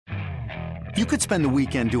You could spend the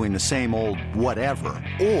weekend doing the same old whatever,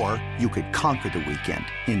 or you could conquer the weekend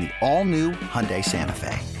in the all-new Hyundai Santa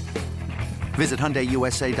Fe. Visit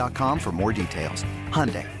HyundaiUSA.com for more details.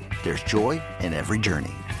 Hyundai, there's joy in every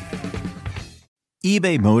journey.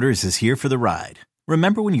 eBay Motors is here for the ride.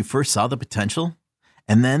 Remember when you first saw the potential?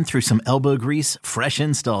 And then through some elbow grease, fresh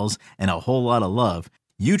installs, and a whole lot of love,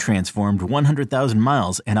 you transformed 100,000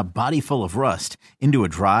 miles and a body full of rust into a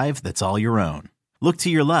drive that's all your own. Look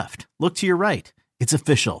to your left. Look to your right. It's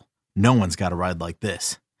official. No one's got a ride like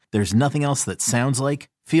this. There's nothing else that sounds like,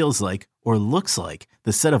 feels like, or looks like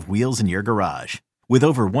the set of wheels in your garage. With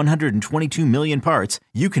over 122 million parts,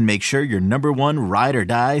 you can make sure your number one ride or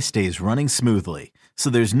die stays running smoothly.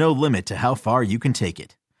 So there's no limit to how far you can take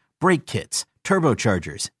it. Brake kits,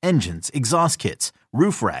 turbochargers, engines, exhaust kits,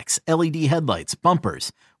 roof racks, LED headlights,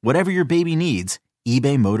 bumpers, whatever your baby needs,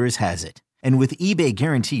 eBay Motors has it. And with eBay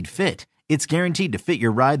Guaranteed Fit, it's guaranteed to fit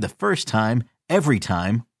your ride the first time, every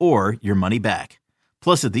time, or your money back.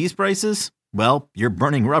 Plus, at these prices, well, you're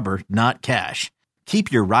burning rubber, not cash. Keep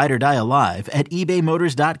your ride or die alive at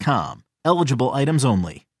ebaymotors.com. Eligible items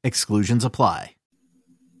only. Exclusions apply.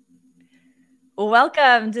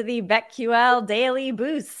 Welcome to the BetQL Daily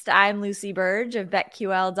Boost. I'm Lucy Burge of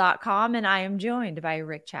BetQL.com, and I am joined by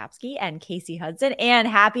Rick Chapsky and Casey Hudson. And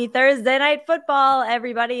happy Thursday Night Football,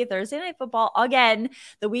 everybody. Thursday Night Football again.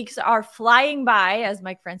 The weeks are flying by, as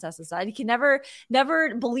Mike Francesa said. You can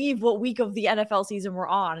never believe what week of the NFL season we're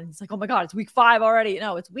on. And it's like, oh my God, it's week 5 already.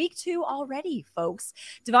 No, it's week 2 already, folks.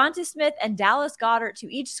 DeVonta Smith and Dallas Goedert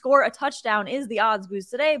to each score a touchdown is the odds boost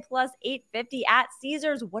today, plus 850 at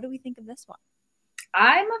Caesars. What do we think of this one?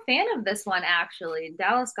 I'm a fan of this one, actually.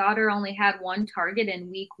 Dallas Goedert only had 1 target in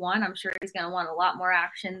week 1. I'm sure he's going to want a lot more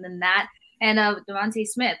action than that. And DeVonta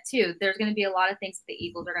Smith, too. There's going to be a lot of things that the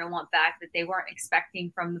Eagles are going to want back that they weren't expecting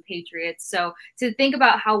from the Patriots. So to think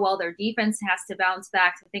about how well their defense has to bounce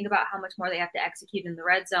back, to think about how much more they have to execute in the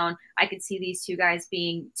red zone, I could see these two guys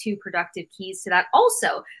being 2 productive keys to that.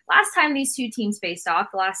 Also, last time these two teams faced off,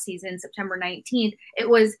 last season, September 19th, it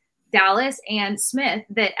was Dallas and Smith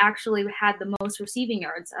that actually had the most receiving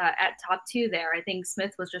yards at top 2 there. I think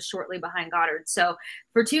Smith was just shortly behind Goedert. So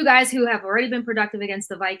for 2 guys who have already been productive against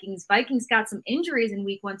the Vikings got some injuries in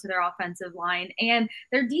week 1 to their offensive line, and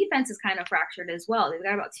their defense is kind of fractured as well. They've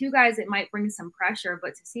got about 2 guys that might bring some pressure,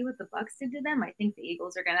 but to see what the Bucs did to them, I think the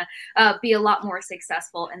Eagles are going to be a lot more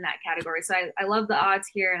successful in that category. So I love the odds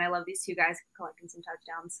here, and I love these 2 guys collecting some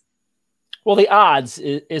touchdowns. Well, the odds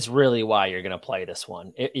is really why you're going to play this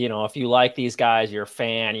one. If you like these guys, you're a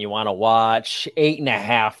fan, you want to watch,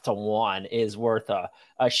 8.5 to 1 is worth a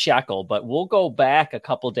shekel. But we'll go back a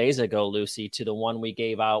couple days ago, Lucy, to the one we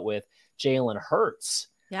gave out with Jalen Hurts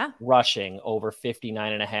rushing over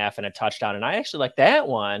 59.5 and a touchdown. And I actually like that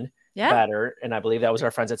one better. And I believe that was our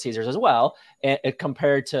friends at Caesars as well, and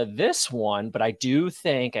compared to this one. But I do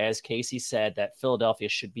think, as Casey said, that Philadelphia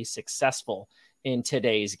should be successful in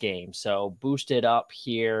today's game. So boost it up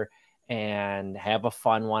here and have a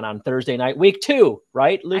fun one on Thursday night, week 2,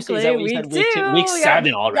 right? Lucy, is that what you said? Week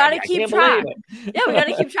 7 already. Gotta keep track. Yeah, we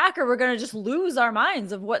gotta keep track, or we're gonna just lose our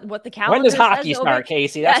minds of what the calendar. When does hockey start,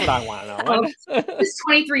 Casey? That's what I want to know. It's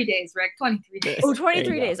 23 days, Rick. 23 days. Oh,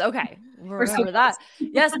 23 days. Okay. Remember that.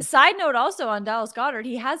 Yes. Side note also on Dallas Goedert,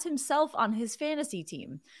 he has himself on his fantasy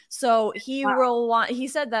team. So he will want, he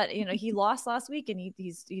said that, he lost last week and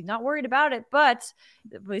he's not worried about it, but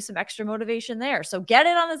there'll be some extra motivation there. So get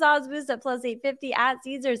it on his odds boost at plus 850 at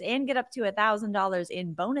Caesars and get up to $1,000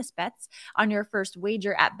 in bonus bets on your first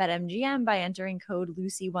wager at BetMGM by entering code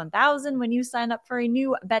Lucy1000 when you sign up for a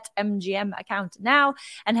new BetMGM account now,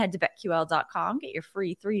 and head to BetQL.com. Get your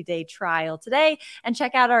free 3-day trial today and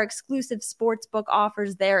check out our exclusive sportsbook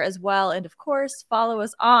offers there as well. And of course, follow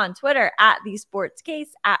us on Twitter at The Sports Case,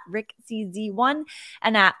 at RickCZ1,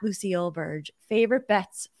 and at Lucille Burge. Favorite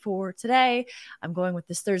bets for today? I'm going with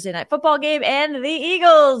this Thursday Night Football game and the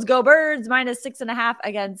Eagles. Go Birds, minus 6.5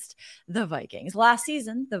 against the Vikings. Last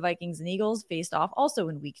season, the Vikings and Eagles faced off also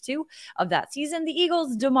in week 2 of that season. The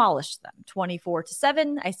Eagles demolished them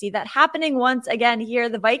 24-7. I see that happening once again here.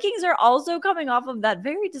 The Vikings are also coming off of that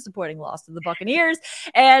very disappointing loss to the Buccaneers,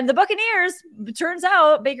 and the Buccaneers, turns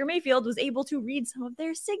out Baker Mayfield was able to read some of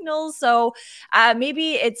their signals. So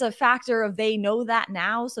maybe it's a factor of they know that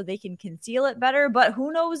now so they can conceal it better, but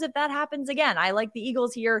who knows if that happens again. I like the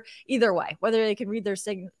Eagles here either way, whether they can read their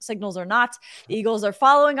signals or not. The Eagles are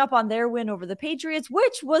following up on their win over the Patriots,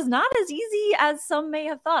 which was not as easy as some may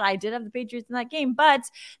have thought. I did have the Patriots in that game, but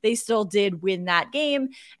they still did win that game.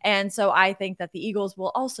 And so I think that the Eagles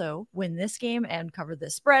will also win this game and cover the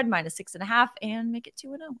spread minus 6.5 and make it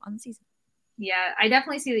 2-0 on the season. Yeah, I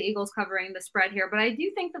definitely see the Eagles covering the spread here, but I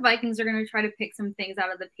do think the Vikings are going to try to pick some things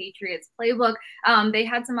out of the Patriots playbook. They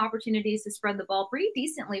had some opportunities to spread the ball pretty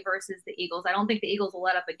decently versus the Eagles. I don't think the Eagles will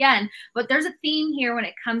let up again, but there's a theme here when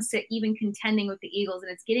it comes to even contending with the Eagles,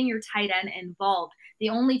 and it's getting your tight end involved. The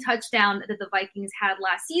only touchdown that the Vikings had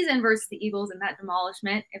last season versus the Eagles in that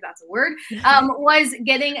demolishment, if that's a word, was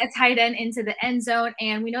getting a tight end into the end zone.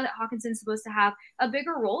 And we know that Hawkinson's supposed to have a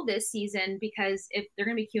bigger role this season because if they're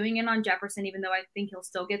going to be queuing in on Jefferson, even though I think he'll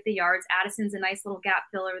still get the yards, Addison's a nice little gap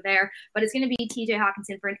filler there, but it's going to be TJ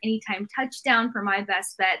Hawkinson for an anytime touchdown for my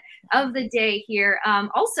best bet of the day here.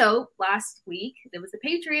 Also, last week, there was the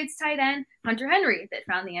Patriots tight end, Hunter Henry, that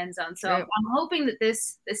found the end zone. So I'm hoping that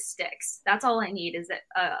this sticks. That's all I need is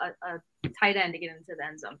a tight end to get into the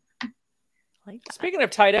end zone. Speaking of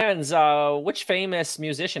tight ends, which famous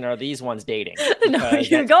musician are these ones dating? No,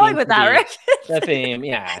 you're going with that, Rick. The theme,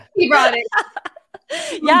 yeah. He brought it.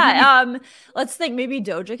 Yeah, let's think maybe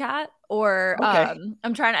Doja Cat or Okay.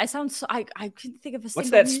 I'm trying to, I couldn't think of a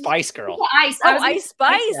What's that Spice Girl? Ice. Ice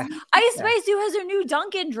Spice. Yeah. Ice Spice, who has her new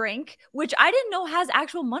Dunkin' drink, which I didn't know has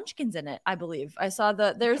actual munchkins in it. I believe I saw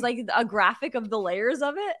there's like a graphic of the layers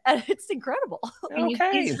of it, and it's incredible. Can you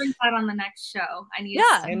please bring that on the next show?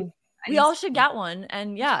 We all should get one,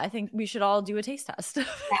 and I think we should all do a taste test of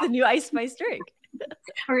the new Ice Spice drink.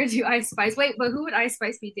 We're gonna do Ice Spice. Wait, but who would Ice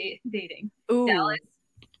Spice be dating? Ooh. Dallas.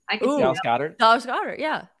 I could see Dallas Goedert. Dallas Goedert,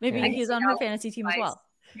 yeah. Maybe Yeah. he's on her fantasy team as well.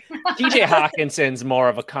 TJ Hawkinson's more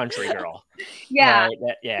of a country girl. Yeah.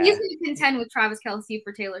 Right? Yeah. He's going to contend with Travis Kelce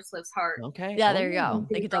for Taylor Swift's heart. Okay. Yeah, there you go.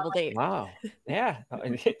 They could double date. Wow. Yeah.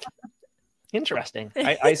 Interesting.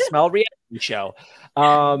 I smell reality show.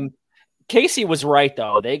 Casey was right,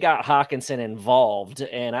 though. They got Hawkinson involved,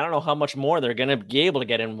 and I don't know how much more they're going to be able to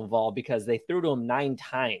get him involved because they threw to him 9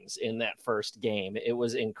 times in that first game. It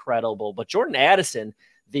was incredible. But Jordan Addison,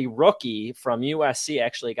 the rookie from USC,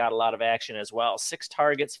 actually got a lot of action as well. 6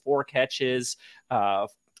 targets, 4 catches,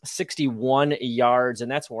 61 yards, and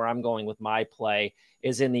that's where I'm going with my play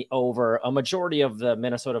is in the over. A majority of the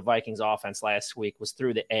Minnesota Vikings offense last week was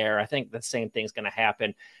through the air. I think the same thing's going to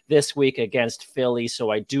happen this week against Philly. So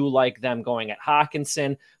I do like them going at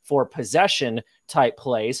Hawkinson for possession type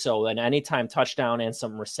plays. So an anytime touchdown and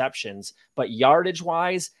some receptions, but yardage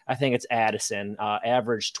wise, I think it's Addison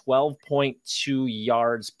averaged 12.2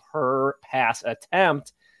 yards per pass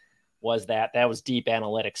attempt. That was deep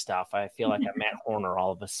analytic stuff. I feel like I'm Matt Horner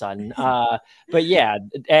all of a sudden. But yeah,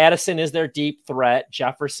 Addison is their deep threat.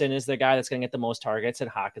 Jefferson is the guy that's going to get the most targets, and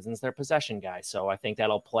Hawkinson's their possession guy. So I think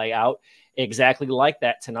that'll play out exactly like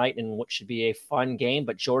that tonight in what should be a fun game.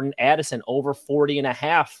 But Jordan Addison over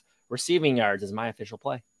 40.5 receiving yards is my official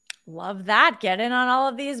play. Love that. Get in on all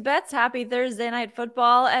of these bets. Happy Thursday night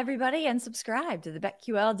football, everybody, and subscribe to the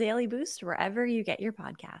BetQL Daily Boost wherever you get your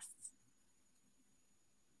podcasts.